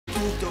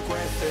tutto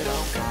questo era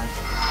un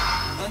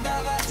calcio.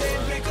 Andava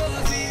sempre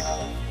così,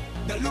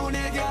 dal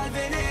lunedì al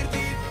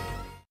venerdì.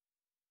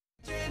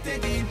 Gente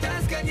di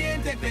tasca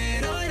niente,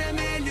 però era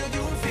meglio di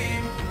un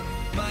film.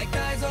 Mike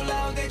Tyson,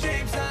 Laude,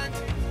 James Hunt,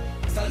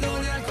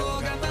 Stallone al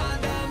Kogan, Van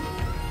Damme.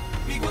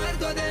 Mi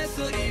guardo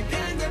adesso,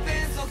 ripiango e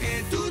penso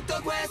che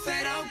tutto questo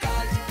era un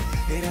calcio.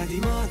 Era di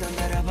moda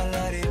andare a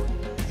ballare,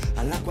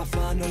 all'acqua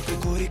fanno il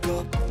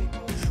cocorico,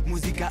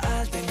 musica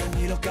alta in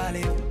ogni locale,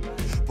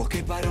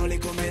 poche parole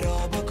come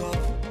Robocop.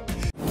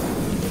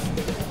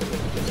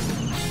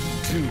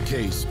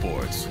 2K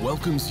Sports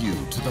welcomes you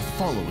to the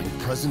following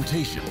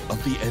presentation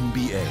of the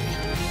NBA.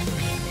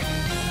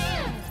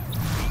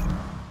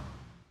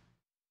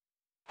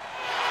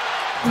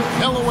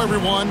 Hello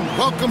everyone,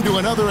 welcome to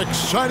another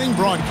exciting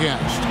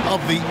broadcast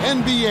of the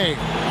NBA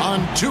on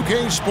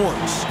 2K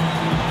Sports.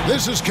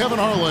 This is Kevin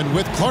Harlan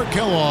with Clark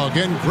Kellogg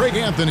and Greg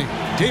Anthony.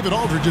 David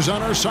Aldridge is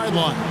on our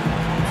sideline.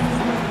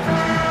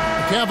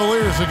 The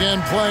Cavaliers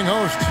again playing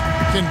host,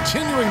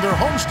 continuing their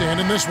homestand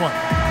in this one.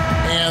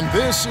 And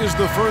this is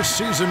the first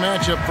season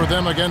matchup for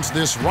them against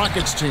this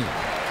Rockets team.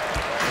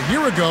 A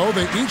year ago,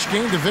 they each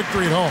gained a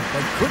victory at home,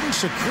 but couldn't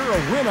secure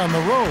a win on the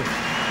road.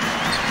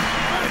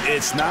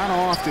 It's not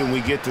often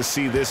we get to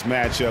see this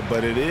matchup,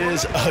 but it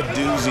is a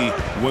doozy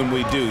when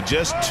we do.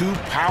 Just two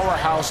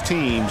powerhouse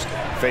teams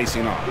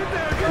facing off.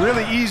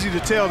 Really easy to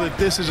tell that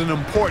this is an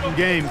important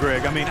game,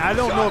 Greg. I mean, I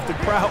don't know if the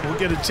crowd will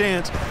get a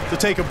chance to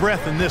take a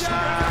breath in this one.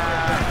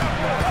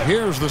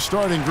 Here's the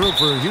starting group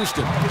for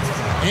Houston.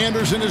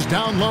 Anderson is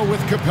down low with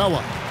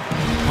Capella.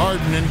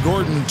 Harden and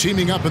Gordon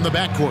teaming up in the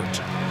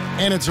backcourt.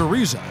 And it's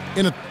Ariza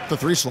in at the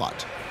 3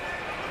 slot.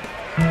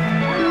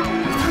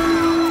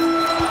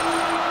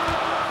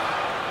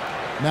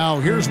 Now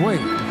here's Wade.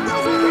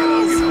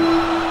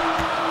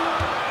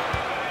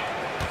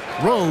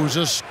 Rose,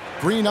 a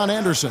screen on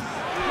Anderson.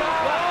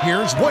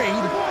 Here's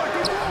Wade.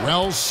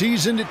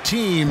 Well-seasoned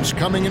teams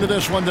coming into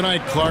this one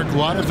tonight, Clark. A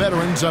lot of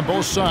veterans on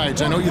both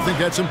sides. I know you think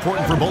that's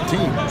important for both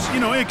teams.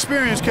 You know,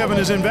 experience, Kevin,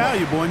 is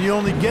invaluable, and you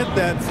only get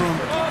that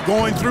from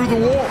going through the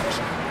wars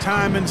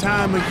time and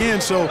time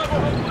again. So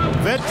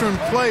veteran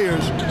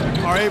players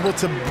are able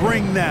to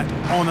bring that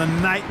on a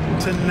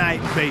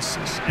night-to-night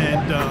basis.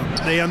 And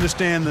they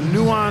understand the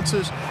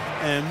nuances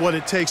and what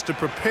it takes to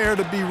prepare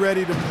to be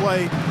ready to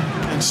play.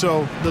 And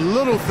so the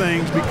little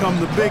things become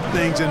the big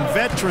things, and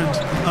veterans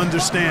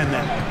understand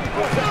that.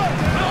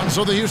 And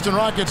so the Houston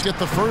Rockets get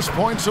the first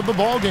points of the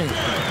ball game.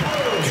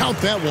 Count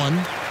that one.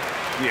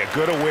 Yeah,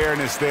 good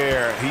awareness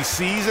there. He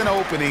sees an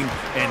opening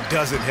and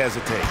doesn't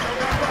hesitate.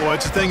 Well,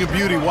 it's a thing of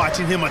beauty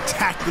watching him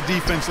attack the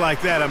defense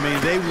like that. I mean,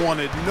 they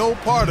wanted no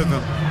part of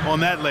him on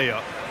that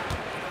layup.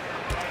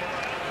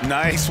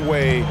 Nice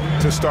way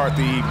to start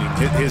the evening.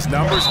 His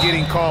numbers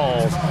getting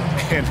calls,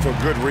 and for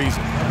good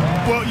reason.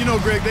 Well, you know,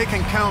 Greg, they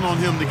can count on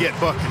him to get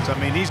buckets. I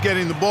mean, he's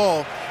getting the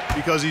ball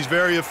because he's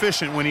very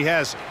efficient when he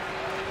has it.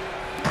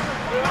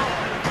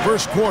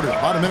 First quarter,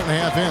 about a minute and a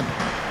half in.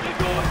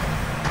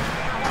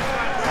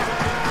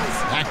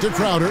 Back to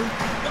Crowder.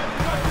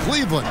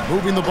 Cleveland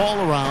moving the ball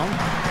around.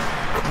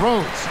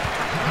 Rose.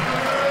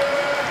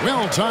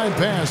 Well-timed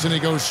pass, and he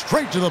goes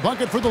straight to the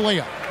bucket for the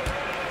layup.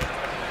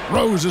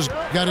 Rose has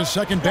got his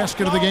second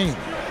basket of the game.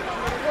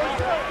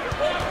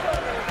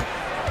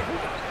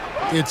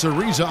 It's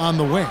Ariza on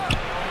the wing.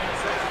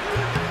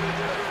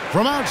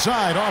 From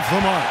outside, off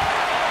the mark.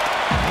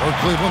 For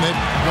Cleveland,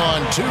 they've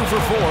gone 2 for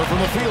 4 from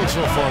the field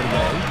so far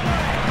today.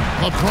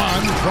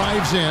 LeBron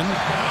drives in.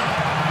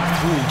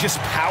 Ooh, just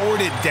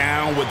powered it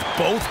down with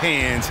both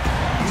hands.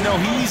 You know,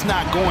 he's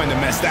not going to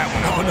mess that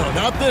one up. Oh, no,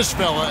 not this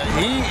fella.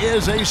 He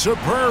is a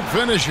superb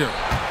finisher.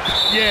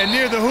 Yeah,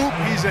 near the hoop,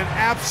 he's an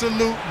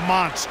absolute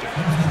monster.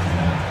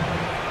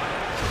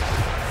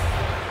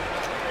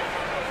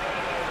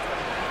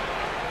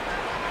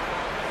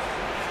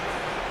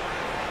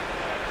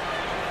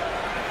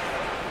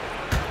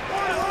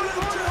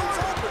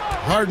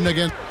 Harden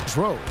against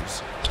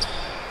Rose.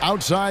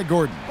 Outside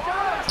Gordon.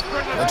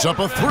 That's up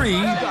a 3.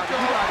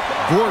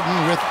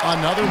 Gordon with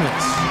another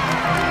miss.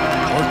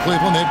 For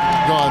Cleveland,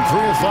 they've gone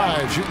 3 of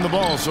 5 shooting the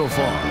ball so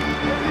far.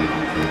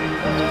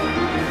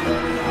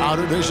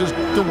 Outer dishes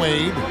to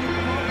Wade.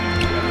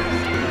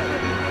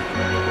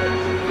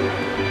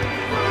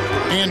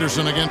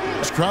 Anderson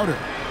against Crowder.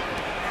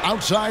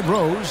 Outside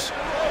Rose.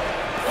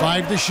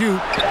 5 to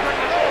shoot.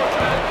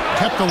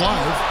 Kept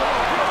alive.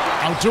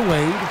 Out to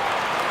Wade.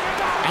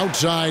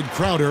 Outside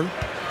Crowder.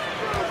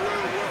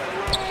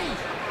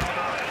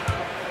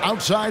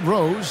 Outside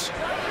Rose.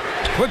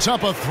 Puts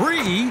up a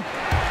 3.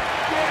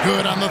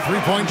 Good on the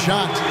three-point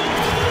shot.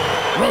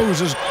 Rose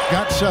has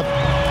got 7.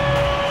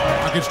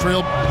 Rockets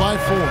trailed by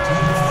 4.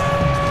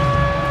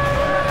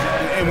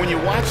 And when you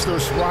watch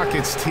this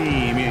Rockets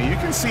team, you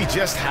can see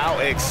just how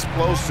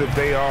explosive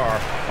they are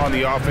on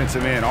the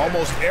offensive end.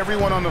 Almost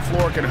everyone on the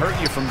floor can hurt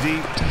you from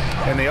deep,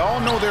 and they all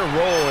know their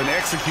role and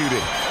execute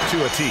it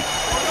to a T.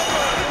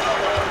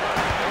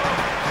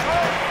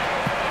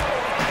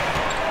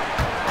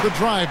 The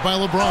drive by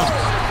LeBron.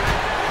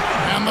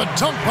 And the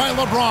dunk by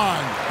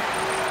LeBron.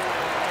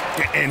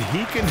 And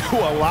he can do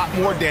a lot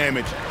more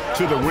damage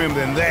to the rim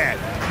than that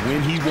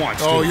when he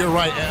wants to. Oh, you're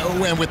right.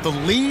 And with the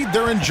lead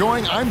they're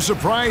enjoying, I'm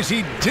surprised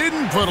he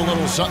didn't put a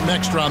little something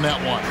extra on that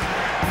one.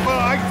 Well,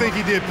 I think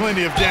he did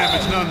plenty of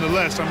damage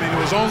nonetheless. I mean, it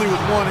was only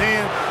with one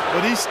hand,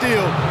 but he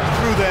still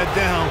threw that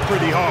down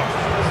pretty hard.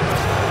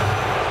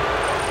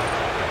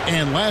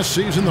 And last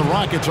season, the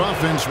Rockets'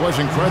 offense was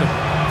incredible.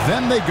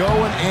 Then they go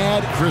and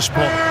add Chris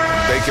Paul.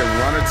 They can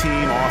run a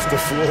team off the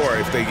floor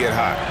if they get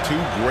hot. Two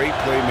great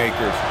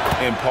playmakers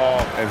in Paul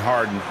and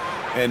Harden.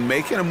 And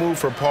making a move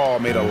for Paul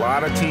made a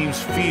lot of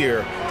teams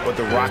fear what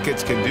the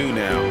Rockets can do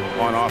now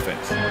on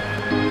offense.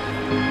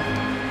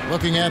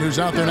 Looking at who's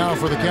out there now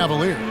for the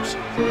Cavaliers.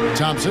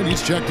 Thompson,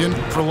 he's checked in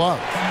for Love.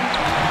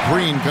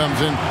 Green comes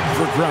in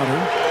for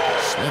Crowder.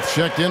 Smith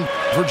checked in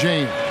for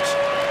James.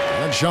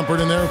 And Shumpert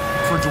in there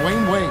for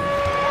Dwayne Wade.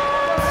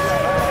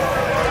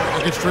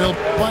 It's trailed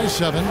by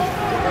 7.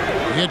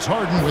 It's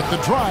Harden with the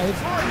drive.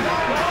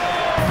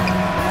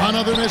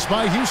 Another miss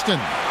by Houston.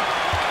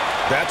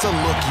 That's a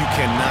look you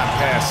cannot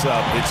pass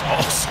up. It's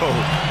also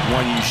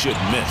one you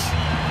shouldn't miss.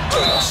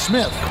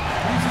 Smith.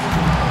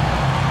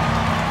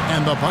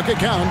 And the bucket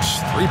counts.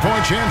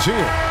 3-point chance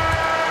here.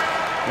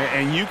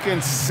 And you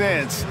can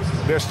sense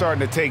they're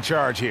starting to take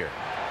charge here.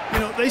 You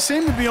know, they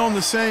seem to be on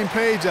the same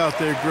page out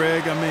there,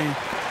 Greg. I mean,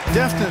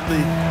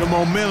 definitely the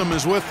momentum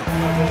is with them.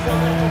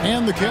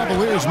 And the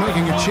Cavaliers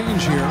making a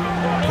change here.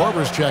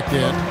 Korver's checked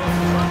in.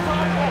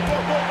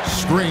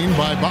 Screen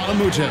by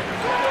Balamute.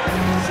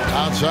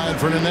 Outside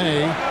for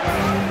Nene.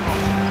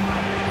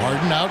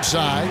 Harden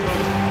outside.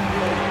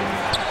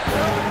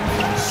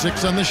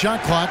 6 on the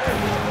shot clock.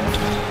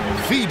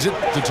 Feeds it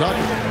to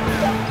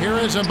Tucker. Here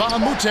is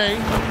Balamute.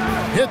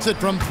 Hits it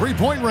from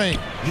 3-point range.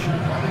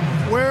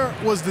 Where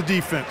was the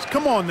defense?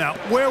 Come on now.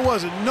 Where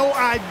was it? No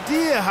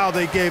idea how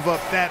they gave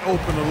up that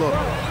open a look.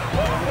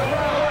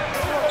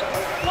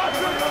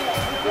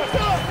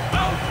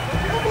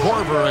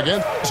 Korver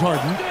against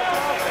Harden.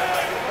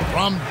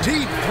 From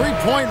deep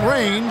 3-point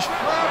range.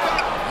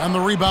 And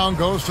the rebound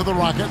goes to the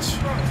Rockets.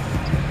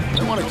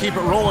 They want to keep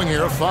it rolling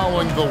here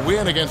following the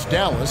win against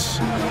Dallas.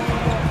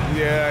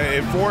 Yeah,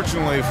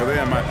 unfortunately for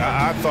them,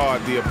 I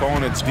thought the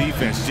opponent's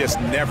defense just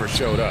never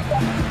showed up.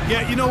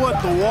 Yeah, you know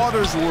what? The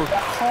waters were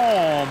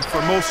calm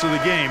for most of the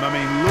game. I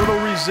mean, little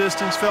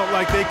resistance. Felt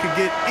like they could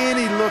get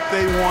any look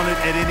they wanted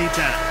at any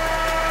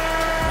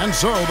time. And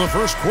so the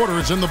first quarter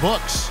is in the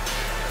books.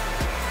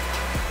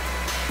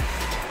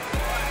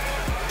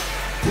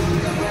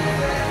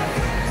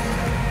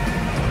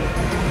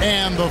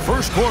 And the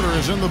first quarter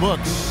is in the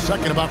books.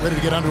 Second about ready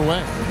to get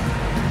underway.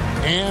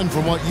 And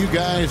from what you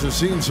guys have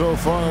seen so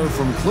far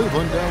from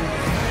Cleveland,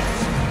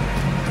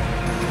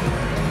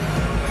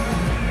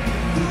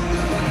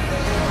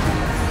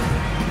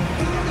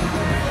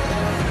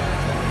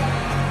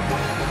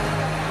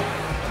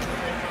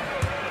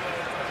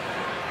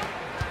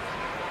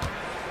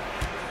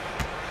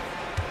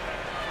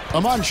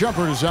 Amon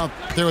Shumpert is out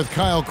there with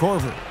Kyle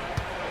Korver.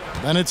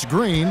 Then it's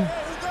Green.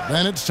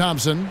 Then it's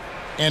Thompson.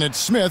 And it's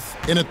Smith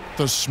in at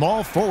the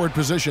small forward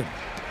position.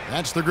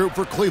 That's the group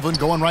for Cleveland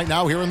going right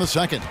now here in the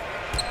second.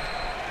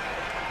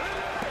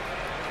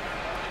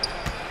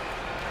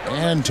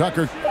 And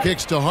Tucker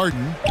kicks to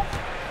Harden.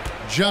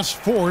 Just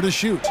 4 to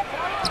shoot.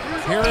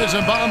 Here is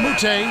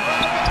Balamute.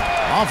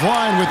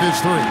 Offline with his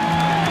 3.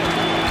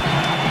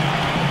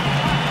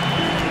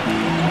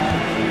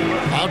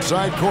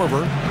 Outside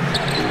Korver.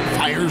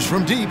 Fires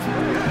from deep.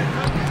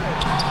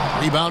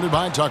 Rebounded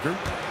by Tucker.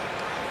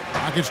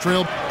 Rockets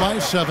trail by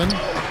 7.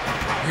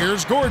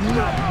 Here's Gordon.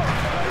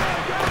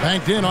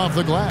 Banked in off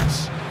the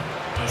glass.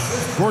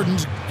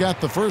 Gordon's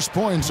got the first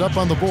points up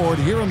on the board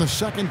here in the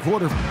second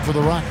quarter for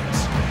the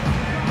Rockets.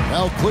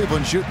 Well,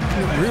 Cleveland shooting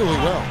really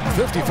well.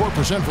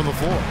 54% from the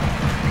floor.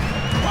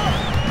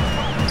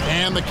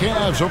 And the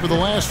Cavs over the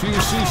last few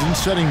seasons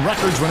setting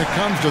records when it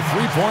comes to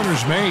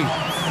three-pointers made.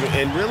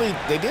 And really,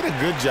 they did a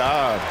good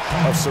job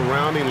of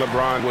surrounding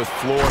LeBron with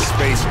floor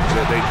spacers.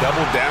 They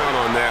doubled down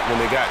on that when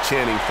they got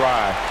Channing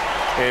Frye.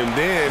 And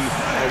then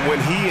when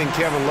he and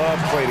Kevin Love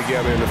play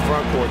together in the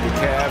front court, the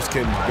Cavs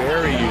can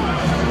bury you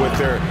with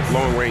their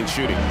long-range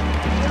shooting.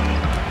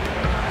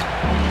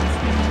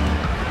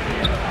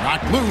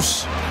 Knocked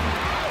loose.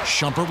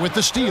 Shumpert with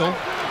the steal.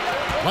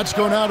 Let's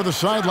go now to the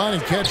sideline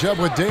and catch up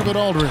with David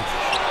Aldridge.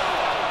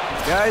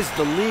 Guys,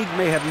 the league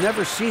may have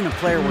never seen a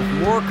player with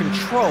more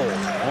control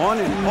on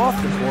and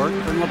off the court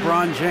than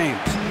LeBron James.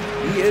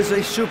 He is a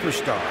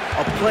superstar,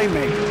 a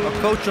playmaker, a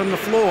coach on the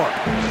floor.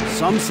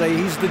 Some say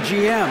he's the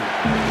GM.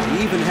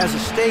 He even has a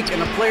stake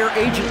in a player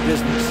agent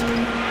business.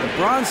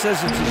 LeBron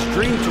says it's his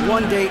dream to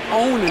one day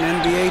own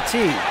an NBA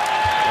team.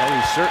 Well,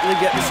 he's certainly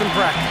getting some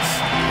practice.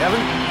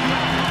 Kevin?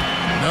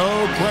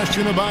 No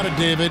question about it,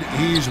 David.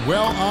 He's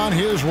well on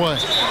his way.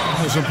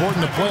 As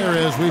important a player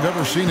as we've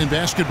ever seen in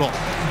basketball.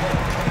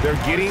 They're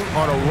getting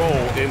on a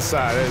roll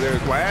inside. Their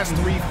last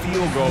 3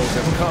 field goals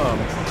have come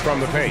from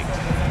the paint.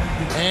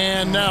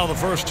 And now the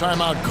first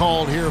timeout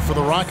called here for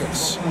the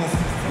Rockets.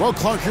 Well,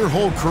 Clark, your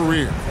whole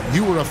career,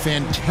 you were a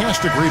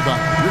fantastic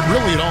rebounder.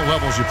 Really at all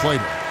levels you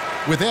played at.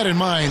 With that in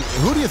mind,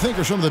 who do you think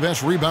are some of the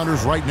best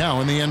rebounders right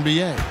now in the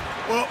NBA?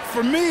 Well,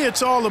 for me,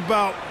 it's all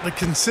about the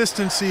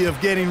consistency of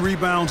getting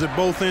rebounds at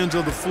both ends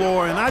of the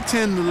floor, and I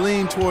tend to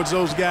lean towards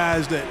those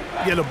guys that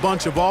get a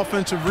bunch of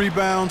offensive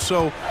rebounds.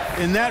 So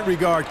in that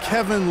regard,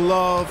 Kevin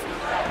Love,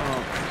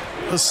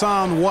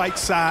 Hassan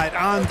Whiteside,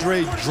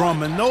 Andre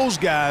Drummond, those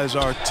guys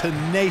are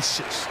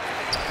tenacious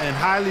and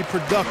highly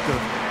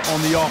productive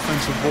on the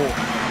offensive board.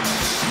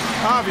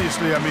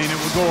 Obviously, I mean, it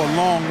would go a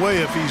long way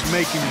if he's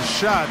making his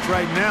shots.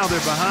 Right now, they're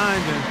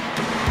behind, and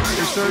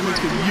they certainly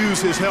could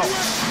use his help.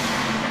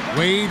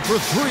 Wade for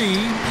three.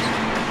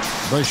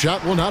 The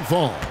shot will not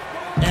fall.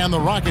 And the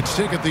Rockets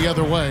take it the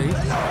other way.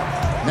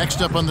 Next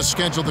up on the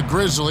schedule, the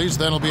Grizzlies.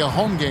 That'll be a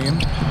home game.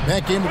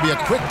 That game will be a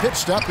quick pit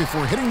stop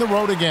before hitting the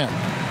road again.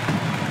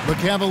 The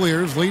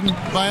Cavaliers leading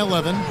by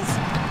 11.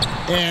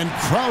 And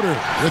Crowder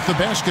with the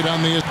basket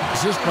on the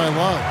assist by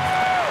Love.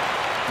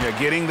 Yeah,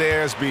 getting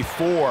theirs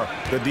before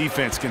the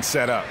defense can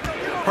set up.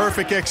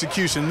 Perfect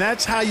execution.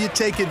 That's how you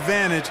take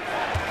advantage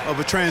of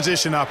a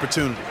transition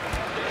opportunity.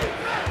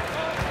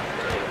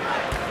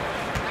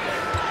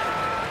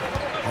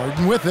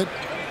 Harden with it.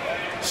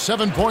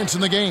 7 points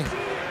in the game.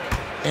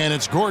 And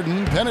it's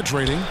Gordon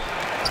penetrating.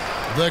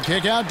 The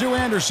kick out to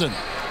Anderson.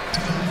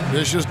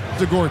 Vicious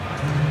to Gordon.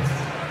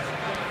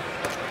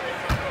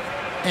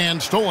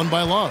 And stolen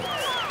by Love.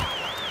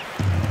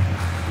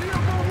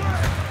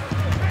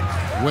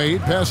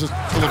 Wade passes to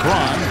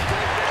LeBron.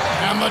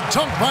 And the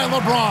dunk by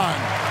LeBron.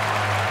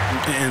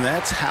 And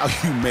that's how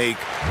you make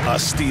a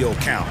steal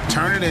count.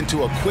 Turn it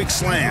into a quick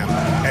slam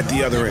at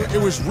the other end.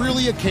 It was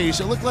really a case,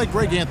 it looked like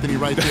Greg Anthony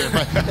right there,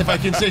 if I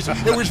can say so.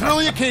 It was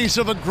really a case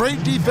of a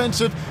great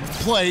defensive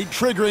play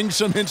triggering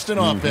some instant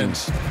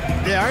offense.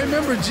 Yeah, I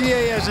remember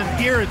GA as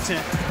an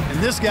irritant, and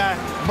this guy,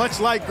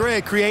 much like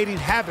Greg, creating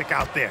havoc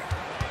out there.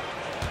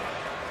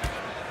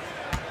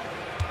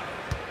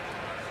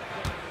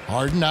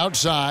 Harden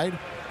outside.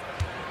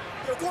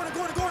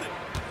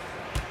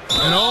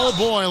 And oh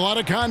boy, a lot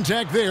of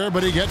contact there,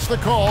 but he gets the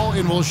call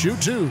and will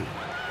shoot two.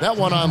 That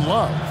one on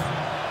Love.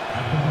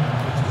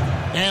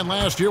 And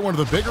last year, one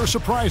of the bigger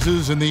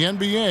surprises in the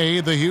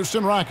NBA, the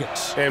Houston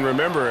Rockets. And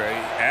remember,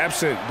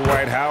 absent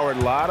Dwight Howard,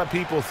 a lot of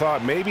people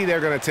thought maybe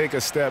they're going to take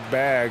a step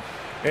back.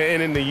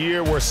 And in the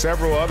year where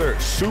several other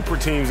super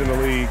teams in the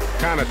league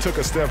kind of took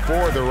a step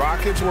forward, the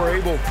Rockets were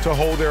able to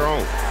hold their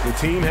own. The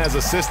team has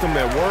a system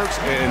that works,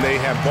 and they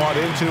have bought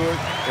into it.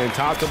 And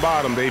top to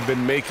bottom, they've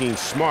been making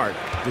smart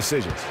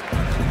decisions.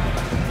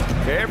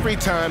 Every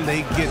time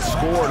they get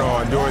scored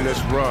on during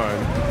this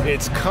run,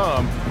 it's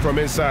come from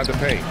inside the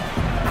paint.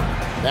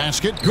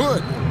 Basket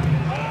good.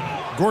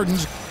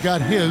 Gordon's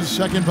got his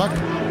second bucket.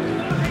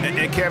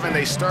 And Kevin,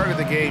 they started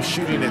the game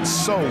shooting it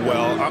so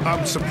well.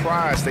 I'm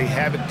surprised they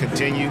haven't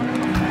continued.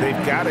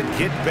 They've got to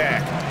get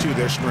back to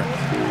their strength.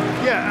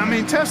 Yeah, I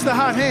mean, test the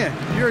hot hand.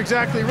 You're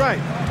exactly right.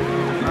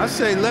 I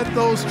say let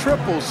those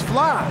triples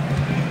fly.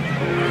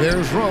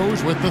 There's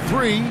Rose with the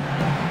three.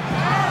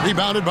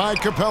 Rebounded by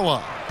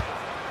Capella.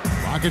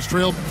 Rockets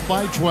trail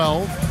by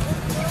 12.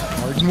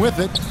 Harden with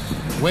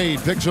it. Wade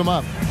picks him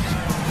up.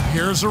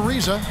 Here's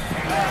Ariza.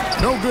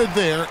 No good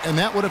there, and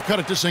that would have cut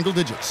it to single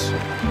digits.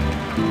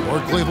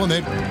 For Cleveland,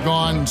 they've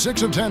gone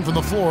 6 of 10 from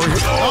the floor.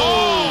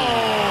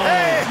 Oh!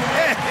 Hey!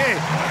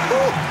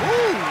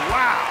 Ooh,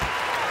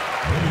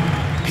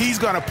 wow! He's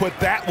going to put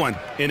that one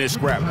in his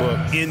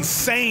scrapbook.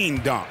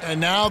 Insane dunk. And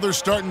now they're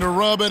starting to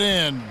rub it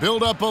in,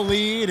 build up a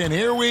lead, and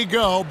here we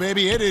go,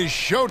 baby. It is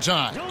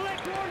showtime.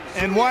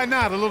 And why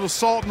not? A little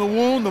salt in the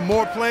wound. The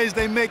more plays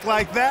they make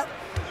like that,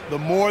 the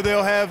more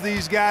they'll have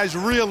these guys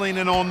reeling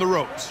and on the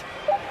ropes.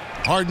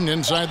 Harden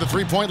inside the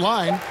three-point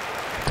line.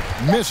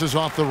 Misses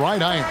off the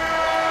right iron.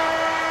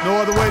 No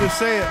other way to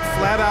say it.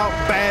 Flat out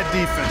bad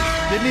defense.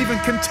 Didn't even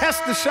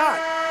contest the shot.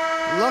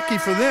 Lucky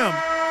for them,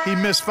 he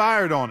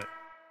misfired on it.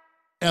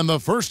 And the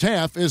first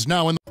half is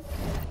now in the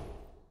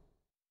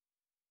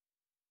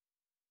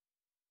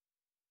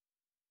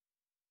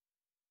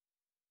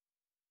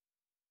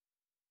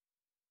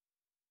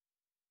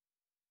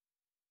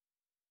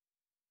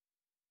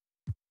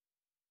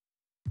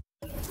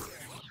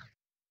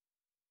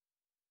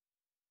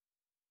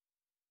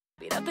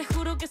Mira, te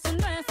juro que eso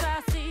no es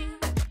así.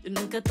 Yo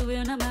nunca tuve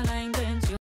una mala intención.